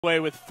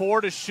With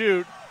 4 to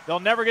shoot. They'll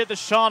never get the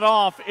shot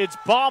off. It's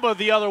Baba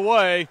the other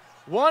way.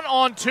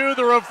 1-on-2.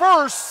 The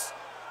reverse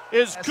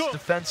is good.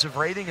 Defensive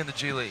rating in the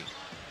G League.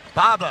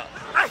 Baba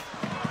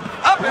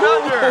up and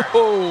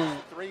under.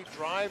 3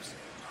 drives.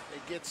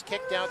 It gets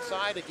kicked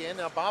outside again.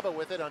 Now Baba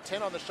with it on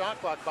 10 on the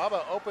shot clock.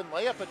 Baba open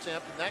layup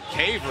attempt. And that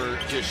Caver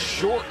just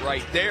short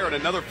right there, and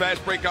another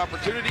fast break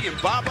opportunity, and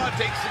Baba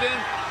takes it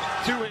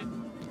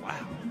in.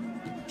 Wow.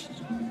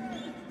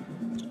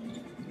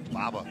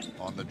 Baba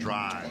on the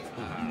drive.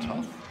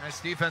 Tough. Nice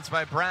defense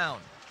by Brown.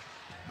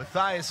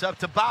 Matthias up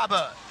to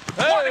Baba.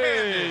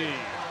 Hey!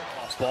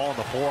 Ball on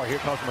the floor. Here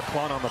comes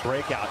McClung on the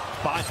breakout.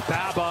 Finds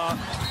Baba.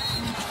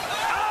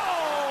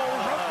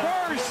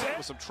 Oh, reverse!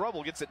 With some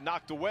trouble, gets it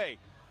knocked away.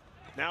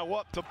 Now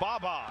up to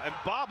Baba, and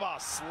Baba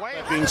slams.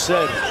 That being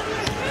said,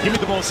 give me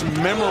the most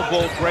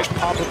memorable Greg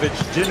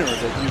Popovich dinner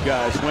that you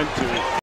guys went to.